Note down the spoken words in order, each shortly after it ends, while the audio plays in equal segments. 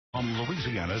from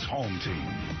Louisiana's home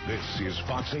team. This is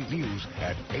Fox 8 News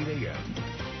at 8 a.m.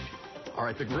 All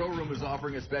right, the Grill Room is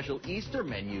offering a special Easter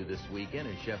menu this weekend,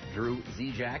 and Chef Drew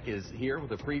Zijak is here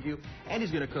with a preview, and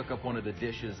he's going to cook up one of the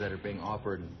dishes that are being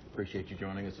offered. Appreciate you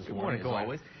joining us this morning, as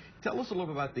always. Tell us a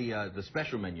little about the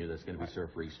special menu that's going to be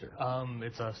served for Easter.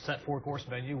 It's a set 4-course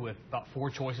menu with about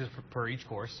 4 choices per each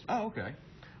course. Oh, okay.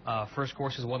 First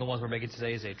course is one of the ones we're making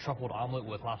today is a truffled omelet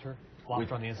with lobster on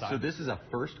the inside. So this is a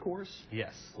first course?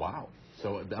 Yes. Wow.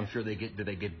 So I'm sure do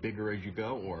they get bigger as you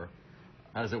go, or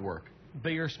how does it work?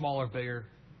 Bigger, smaller, bigger,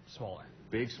 smaller.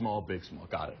 Big, small, big, small.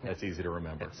 Got it. That's easy to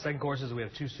remember. Yeah. Second course is we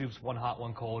have 2 soups, one hot,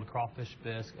 one cold, crawfish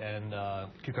bisque, and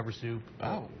cucumber soup.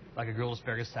 Oh. Like a grilled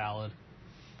asparagus salad.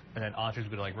 And then entrees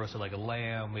would be like roasted like a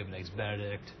lamb. We have an eggs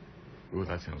Benedict. Ooh,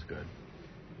 that sounds good.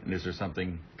 And is there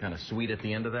something kind of sweet at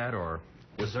the end of that, or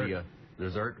what's dessert? The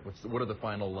dessert? What are the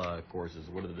final courses?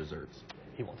 What are the desserts?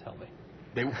 He won't tell me.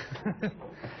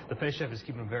 The pastry chef is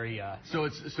keeping them very. So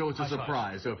it's a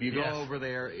surprise. So if you go Yes. over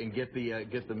there and get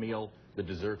the meal, the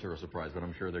desserts are a surprise. But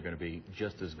I'm sure they're going to be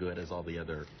just as good as all the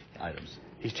other items.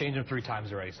 He's changed them 3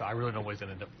 times already, so I really don't know what he's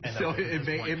going to end so up with.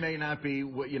 it may not be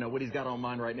what he's got on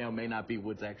mind right now may not be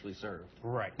what's actually served.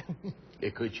 Right.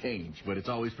 It could change, but it's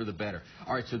always for the better.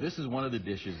 All right. So this is one of the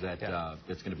dishes that's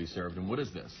going to be served. And what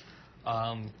is this?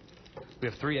 We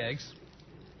have 3 eggs,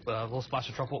 a little splash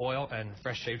of truffle oil, and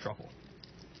fresh shaved truffle.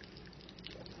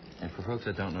 And for folks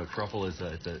that don't know, truffle is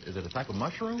it a type of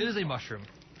mushroom? It is a mushroom.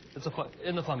 It's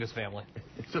in the fungus family.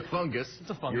 It's a fungus. It's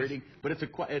a fungus. You're eating, but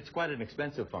it's quite an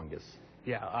expensive fungus.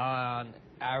 Yeah, on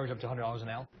average up to $100 an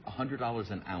ounce.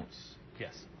 $100 an ounce.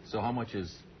 Yes. So how much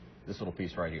is this little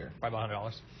piece right here? Right about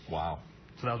 $100. Wow.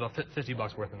 So that was about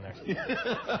 $50 worth in there.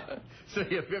 So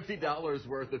you have $50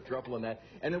 worth of truffle in that.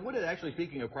 And then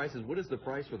speaking of prices, what is the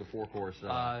price for the 4-course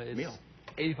meal?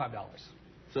 $85.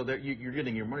 So you're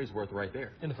getting your money's worth right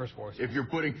there. In the first course. If you're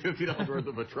putting $50 worth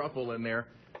of a truffle in there,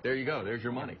 there you go. There's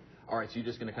your money. All right, so you're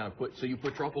just going to kind of you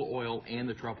put truffle oil and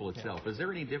the truffle itself. Yeah. Is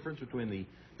there any difference between the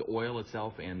oil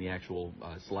itself and the actual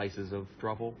slices of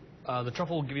truffle? The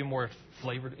truffle will give you more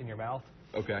flavor in your mouth.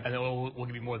 Okay. And the oil will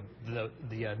give you more the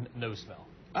nose smell.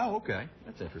 Oh, okay.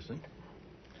 That's interesting.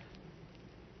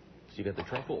 So you got the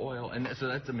truffle oil, and so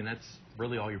that's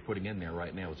really all you're putting in there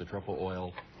right now is the truffle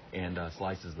oil and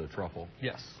slices of the truffle.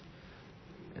 Yes.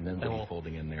 And then what are you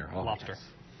folding in there? Oh, lobster. Yes.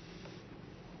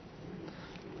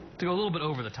 To go a little bit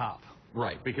over the top.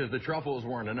 Right, because the truffles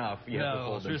weren't enough. You have to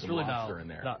fold some lobster in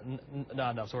there.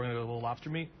 Not enough. So we're going to go a little lobster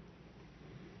meat.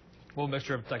 A little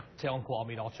mixture of like tail and claw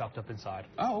meat all chopped up inside.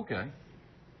 Oh, okay.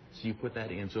 So you put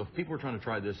that in. So if people are trying to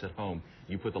try this at home,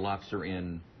 you put the lobster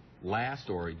in last,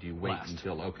 or do you wait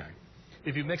until? Okay.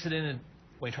 If you mix it in and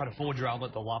when you try to fold your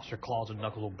omelet, the lobster claws and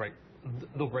knuckles will break.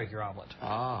 They'll break your omelet.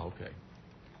 Ah, okay.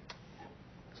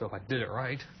 So if I did it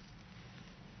right,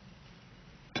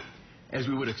 as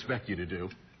we would expect you to do.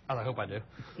 As I hope I do.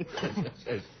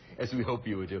 as we hope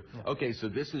you would do. Okay, so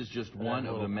this is just one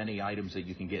of the many items that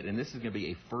you can get, and this is going to be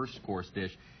a first-course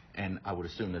dish, and I would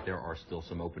assume that there are still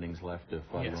some openings left if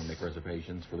you want to make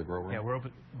reservations for the Grill Room. Yeah, we're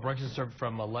open. Brunch is served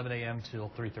from 11 a.m. till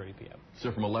 3:30 p.m.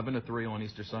 So from 11 to 3 on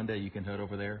Easter Sunday, you can head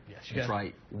over there. Yes, you can.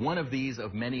 Try one of these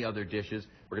of many other dishes.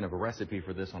 We're going to have a recipe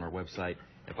for this on our website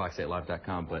at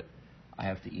fox8live.com, but I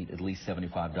have to eat at least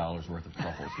 $75 worth of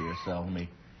truffles here, so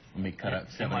let me cut out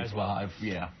 75. Well.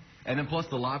 Yeah. And then plus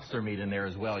the lobster meat in there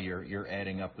as well. You're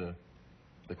adding up the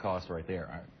cost right there.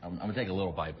 All right, I'm going to take a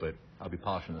little bite, but I'll be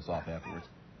polishing this off afterwards.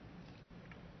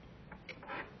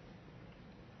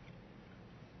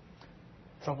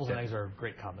 Truffles and eggs are a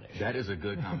great combination. That is a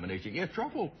good combination. Yeah,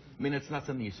 truffle, it's not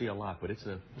something you see a lot, but it's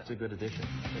a good addition.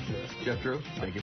 Chef Drew, thank you.